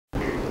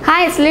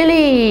Hi, it's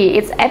Lily.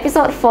 It's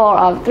episode 4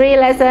 of 3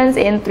 lessons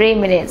in 3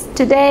 minutes.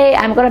 Today,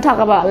 I'm going to talk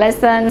about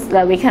lessons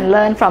that we can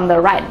learn from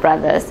the Wright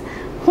brothers.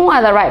 Who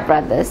are the Wright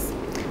brothers?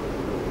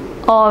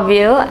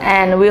 Orville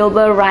and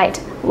Wilbur Wright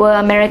were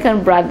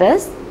American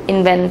brothers,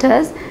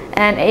 inventors,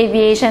 and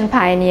aviation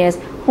pioneers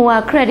who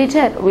are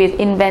credited with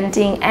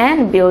inventing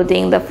and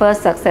building the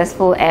first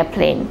successful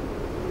airplane.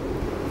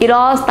 It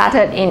all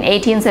started in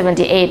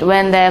 1878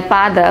 when their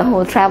father,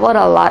 who traveled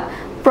a lot,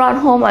 brought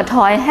home a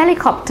toy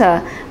helicopter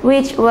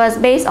which was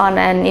based on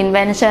an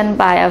invention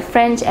by a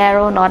French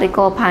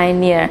aeronautical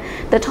pioneer.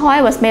 The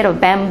toy was made of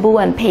bamboo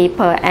and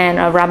paper and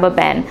a rubber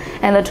band,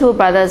 and the two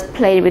brothers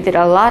played with it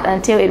a lot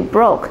until it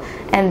broke,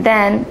 and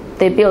then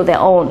they built their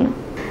own.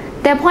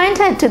 They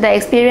pointed to the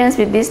experience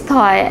with this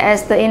toy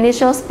as the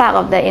initial spark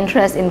of their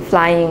interest in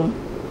flying.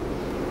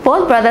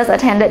 Both brothers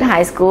attended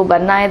high school,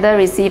 but neither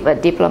received a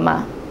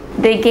diploma.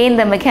 They gained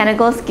the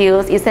mechanical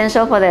skills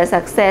essential for their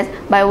success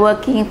by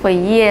working for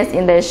years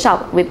in their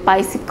shop with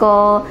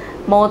bicycles,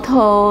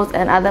 motors,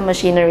 and other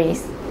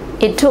machineries.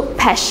 It took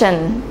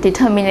passion,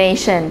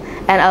 determination,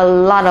 and a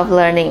lot of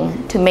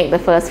learning to make the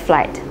first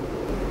flight.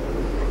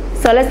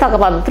 So let's talk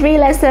about the 3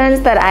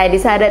 lessons that I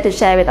decided to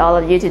share with all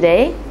of you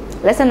today.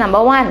 Lesson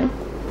number 1.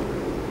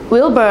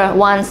 Wilbur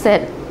once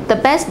said, "The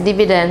best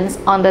dividends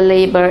on the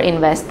labor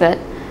invested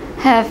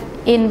have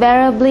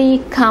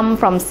invariably come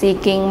from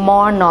seeking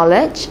more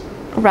knowledge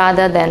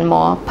rather than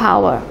more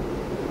power."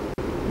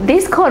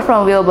 This quote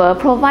from Wilbur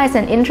provides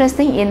an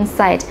interesting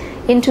insight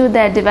into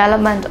the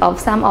development of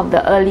some of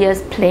the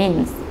earliest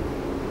planes.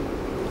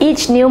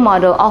 Each new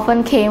model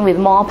often came with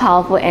more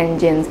powerful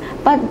engines,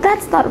 but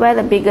that's not where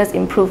the biggest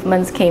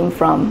improvements came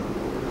from.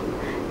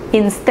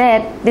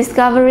 Instead,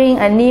 discovering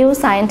a new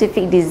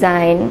scientific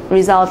design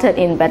resulted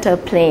in better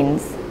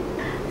planes.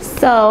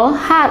 So,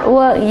 hard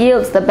work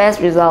yields the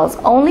best results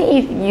only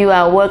if you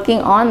are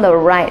working on the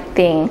right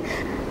thing.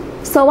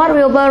 So what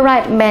Wilbur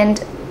Wright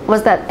meant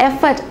was that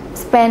effort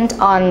spent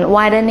on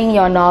widening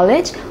your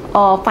knowledge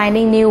or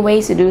finding new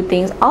ways to do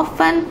things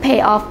often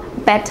pay off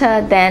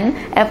better than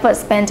effort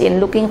spent in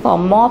looking for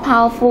more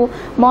powerful,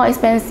 more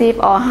expensive,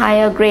 or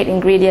higher grade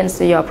ingredients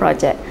to your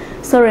project.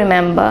 So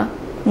remember,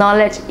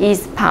 knowledge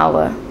is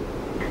power.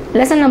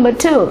 Lesson number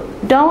 2.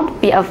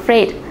 Don't be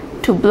afraid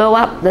to blow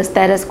up the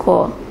status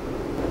quo.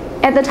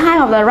 At the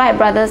time of the Wright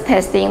brothers'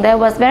 testing, there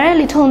was very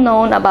little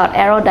known about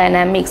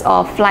aerodynamics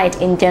or flight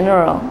in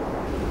general.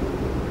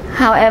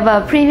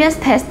 However, previous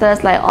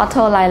testers like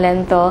Otto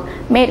Lilienthal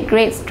made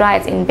great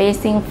strides in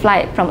basing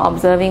flight from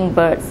observing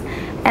birds,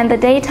 and the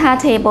data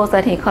tables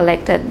that he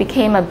collected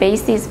became a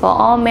basis for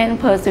all men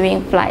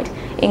pursuing flight,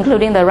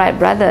 including the Wright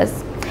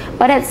brothers.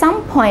 But at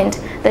some point,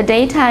 the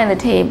data in the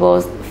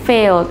tables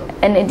failed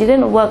and it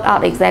didn't work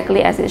out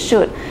exactly as it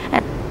should.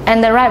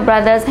 And the Wright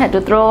brothers had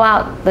to throw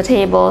out the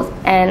tables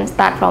and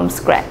start from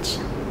scratch.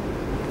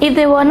 If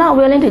they were not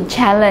willing to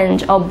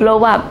challenge or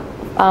blow up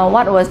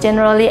what was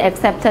generally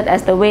accepted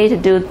as the way to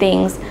do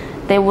things,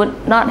 they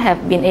would not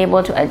have been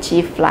able to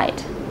achieve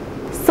flight.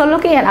 So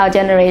looking at our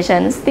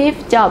generation, Steve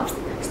Jobs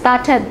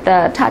started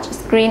the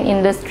touchscreen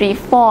industry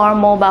for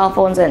mobile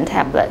phones and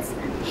tablets.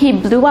 He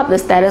blew up the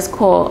status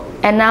quo,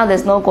 and now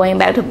there's no going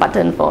back to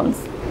button phones.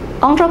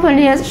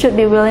 Entrepreneurs should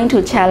be willing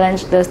to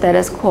challenge the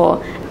status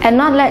quo and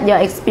not let your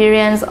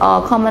experience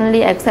or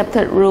commonly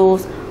accepted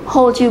rules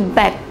hold you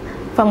back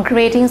from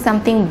creating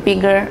something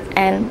bigger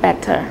and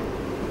better.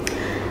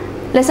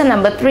 Lesson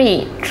number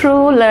 3.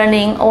 True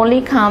learning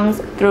only comes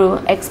through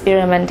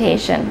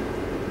experimentation.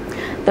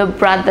 The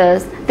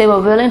brothers, they were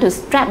willing to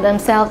strap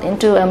themselves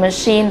into a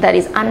machine that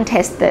is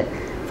untested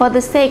for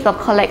the sake of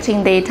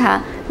collecting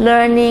data,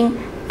 learning,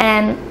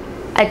 and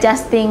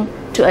adjusting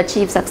to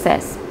achieve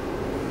success.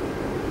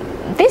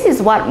 This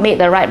is what made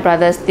the Wright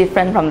brothers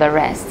different from the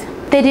rest.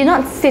 They did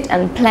not sit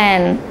and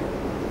plan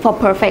for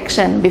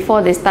perfection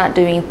before they start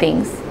doing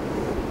things.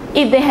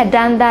 If they had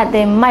done that,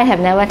 they might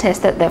have never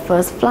tested their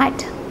first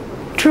flight.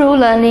 True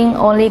learning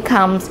only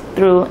comes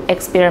through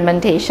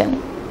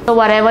experimentation. So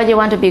whatever you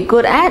want to be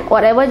good at,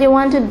 whatever you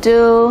want to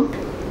do,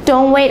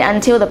 don't wait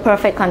until the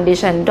perfect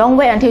condition. Don't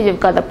wait until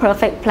you've got the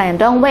perfect plan.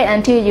 Don't wait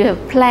until you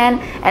have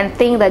planned and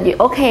think that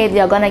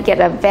you're going to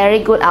get a very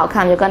good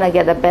outcome. You're going to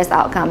get the best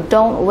outcome.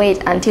 Don't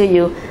wait until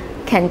you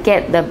can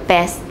get the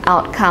best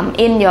outcome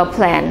in your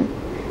plan.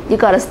 You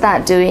got to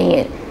start doing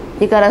it.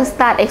 You got to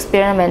start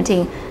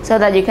experimenting so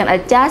that you can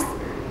adjust,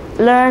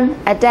 learn,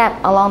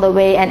 adapt along the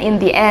way, and in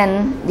the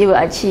end, you will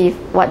achieve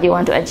what you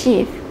want to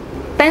achieve.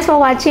 Thanks for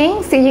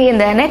watching. See you in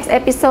the next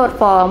episode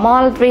for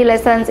more 3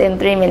 lessons in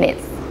 3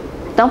 minutes.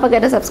 Don't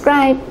forget to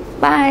subscribe.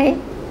 Bye.